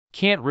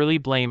can't really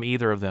blame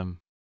either of them.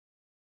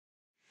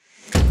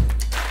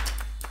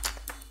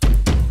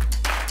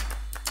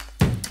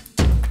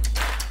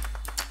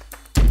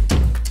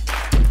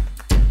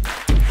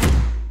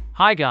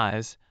 Hi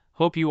guys,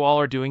 hope you all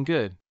are doing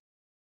good.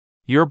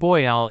 Your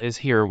boy Al is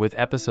here with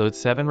episode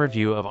 7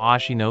 review of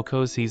Oshi No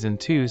Ko season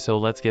 2, so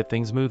let's get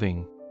things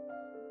moving.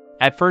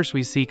 At first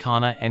we see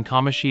Kana and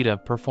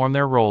Kamoshida perform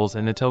their roles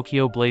in the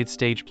Tokyo Blade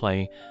stage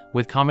play,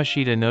 with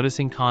Kamoshida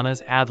noticing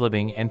Kana's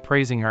ad-libbing and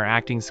praising her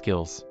acting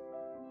skills.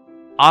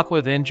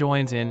 Aqua then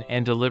joins in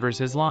and delivers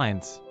his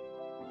lines.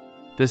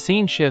 The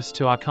scene shifts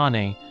to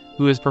Akane,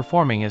 who is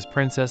performing as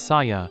Princess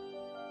Saya.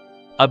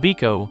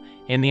 Abiko,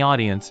 in the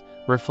audience,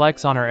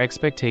 reflects on her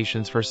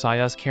expectations for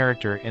Saya's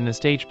character in the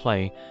stage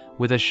play,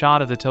 with a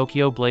shot of the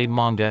Tokyo Blade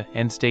manga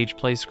and stage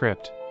play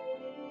script.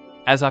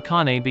 As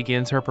Akane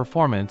begins her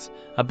performance,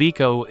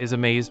 Abiko is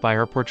amazed by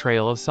her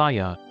portrayal of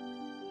Saya.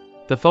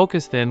 The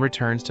focus then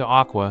returns to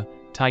Aqua,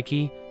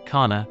 Taiki,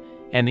 Kana,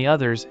 and the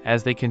others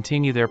as they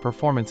continue their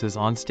performances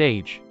on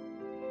stage.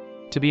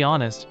 To be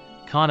honest,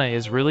 Kana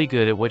is really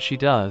good at what she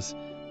does,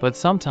 but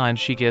sometimes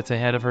she gets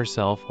ahead of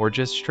herself or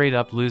just straight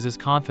up loses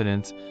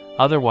confidence,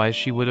 otherwise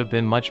she would have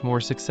been much more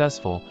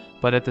successful,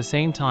 but at the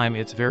same time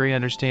it's very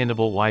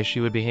understandable why she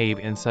would behave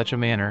in such a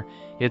manner.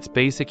 It's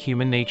basic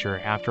human nature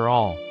after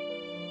all.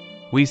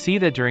 We see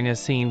that during a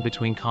scene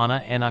between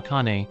Kana and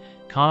Akane,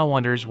 Kana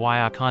wonders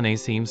why Akane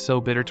seems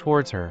so bitter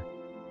towards her.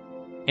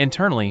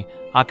 Internally,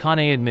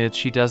 Akane admits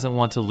she doesn't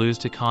want to lose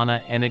to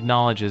Kana and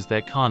acknowledges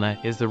that Kana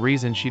is the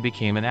reason she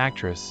became an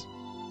actress.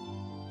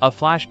 A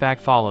flashback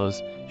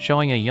follows,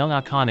 showing a young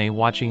Akane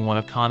watching one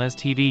of Kana's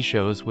TV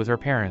shows with her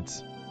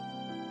parents.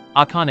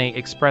 Akane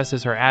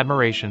expresses her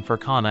admiration for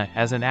Kana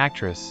as an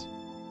actress.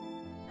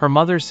 Her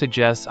mother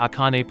suggests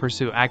Akane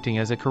pursue acting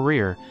as a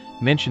career,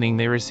 mentioning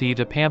they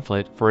received a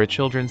pamphlet for a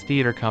children's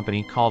theater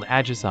company called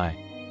Ajisai.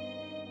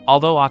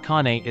 Although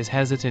Akane is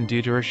hesitant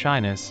due to her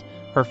shyness,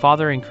 her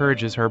father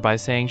encourages her by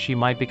saying she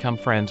might become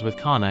friends with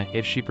Kana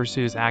if she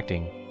pursues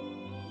acting.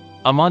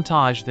 A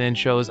montage then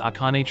shows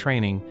Akane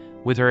training,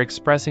 with her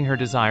expressing her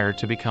desire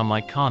to become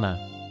like Kana.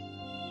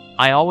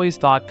 I always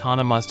thought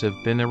Kana must have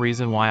been the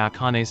reason why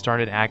Akane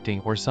started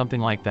acting or something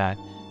like that,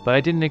 but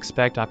I didn't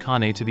expect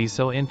Akane to be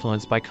so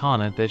influenced by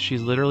Kana that she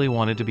literally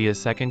wanted to be a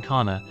second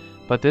Kana,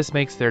 but this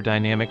makes their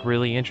dynamic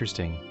really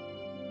interesting.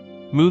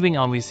 Moving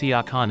on, we see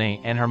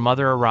Akane and her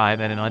mother arrive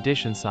at an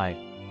audition site.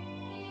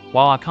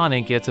 While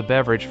Akane gets a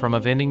beverage from a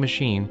vending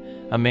machine,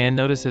 a man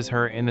notices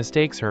her and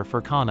mistakes her for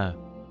Kana.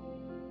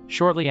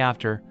 Shortly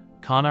after,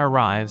 Kana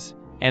arrives,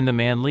 and the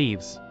man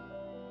leaves.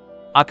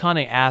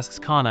 Akane asks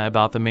Kana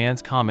about the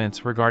man's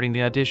comments regarding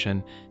the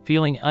audition,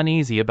 feeling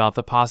uneasy about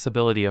the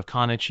possibility of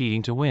Kana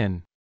cheating to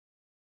win.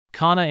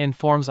 Kana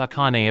informs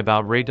Akane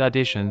about rigged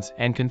auditions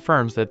and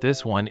confirms that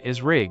this one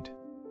is rigged.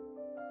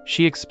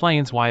 She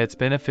explains why it's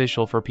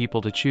beneficial for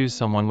people to choose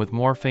someone with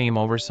more fame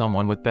over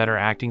someone with better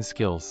acting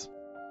skills.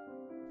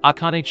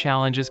 Akane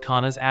challenges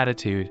Kana's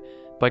attitude,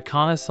 but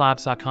Kana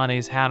slaps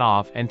Akane's hat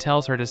off and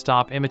tells her to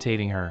stop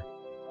imitating her.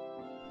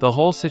 The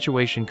whole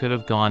situation could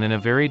have gone in a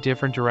very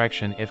different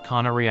direction if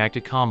Kana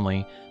reacted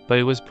calmly, but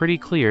it was pretty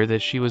clear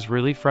that she was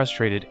really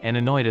frustrated and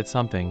annoyed at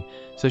something,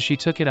 so she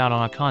took it out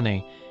on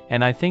Akane,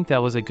 and I think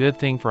that was a good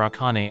thing for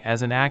Akane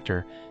as an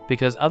actor,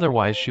 because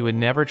otherwise she would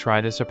never try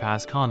to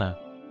surpass Kana.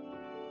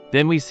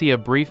 Then we see a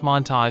brief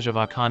montage of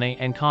Akane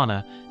and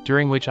Kana,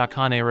 during which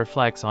Akane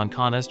reflects on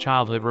Kana's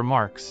childhood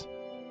remarks.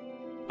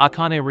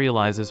 Akane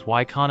realizes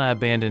why Kana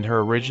abandoned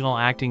her original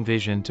acting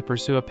vision to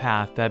pursue a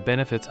path that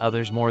benefits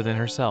others more than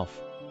herself.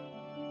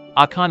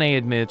 Akane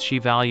admits she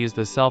values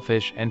the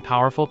selfish and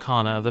powerful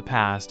Kana of the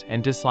past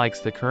and dislikes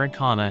the current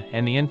Kana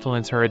and the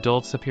influence her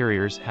adult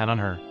superiors had on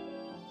her.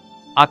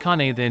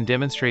 Akane then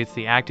demonstrates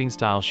the acting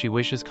style she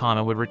wishes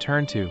Kana would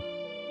return to.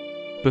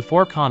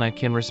 Before Kana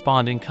can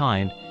respond in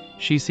kind,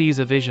 she sees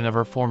a vision of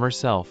her former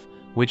self,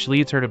 which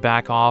leads her to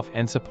back off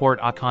and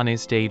support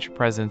Akane's stage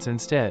presence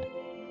instead.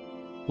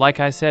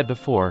 Like I said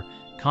before,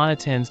 Kana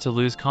tends to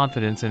lose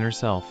confidence in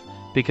herself,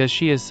 because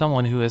she is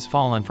someone who has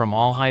fallen from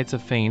all heights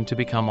of fame to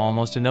become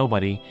almost a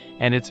nobody,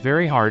 and it's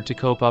very hard to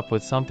cope up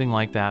with something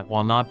like that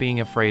while not being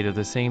afraid of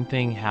the same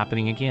thing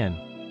happening again.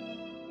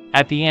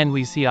 At the end,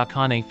 we see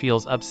Akane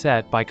feels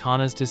upset by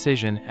Kana's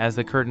decision as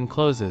the curtain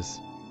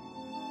closes.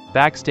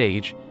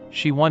 Backstage,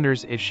 she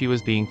wonders if she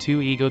was being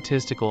too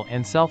egotistical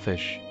and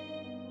selfish.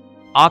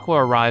 Aqua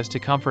arrives to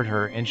comfort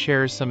her and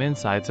shares some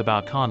insights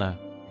about Kana.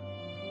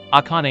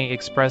 Akane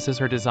expresses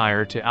her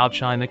desire to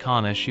outshine the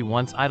Kana she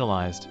once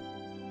idolized.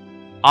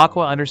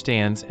 Aqua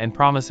understands and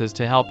promises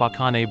to help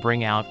Akane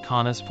bring out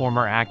Kana's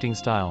former acting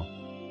style.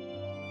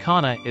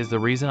 Kana is the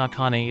reason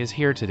Akane is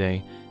here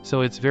today,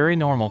 so it's very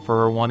normal for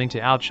her wanting to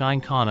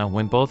outshine Kana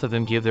when both of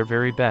them give their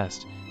very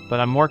best, but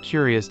I'm more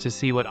curious to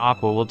see what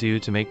Aqua will do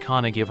to make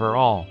Kana give her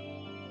all.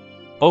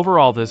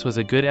 Overall, this was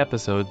a good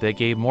episode that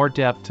gave more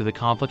depth to the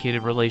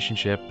complicated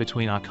relationship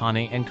between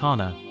Akane and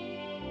Kana.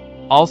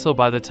 Also,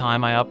 by the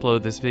time I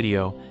upload this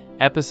video,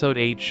 episode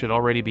 8 should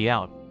already be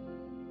out.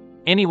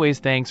 Anyways,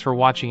 thanks for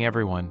watching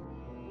everyone.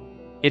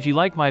 If you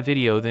like my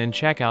video, then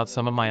check out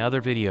some of my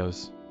other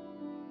videos.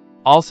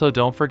 Also,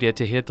 don't forget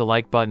to hit the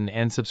like button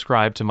and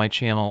subscribe to my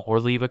channel, or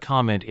leave a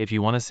comment if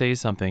you want to say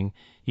something.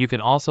 You can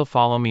also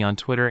follow me on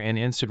Twitter and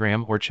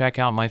Instagram, or check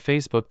out my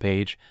Facebook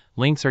page.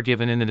 Links are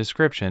given in the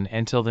description.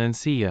 Until then,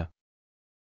 see ya.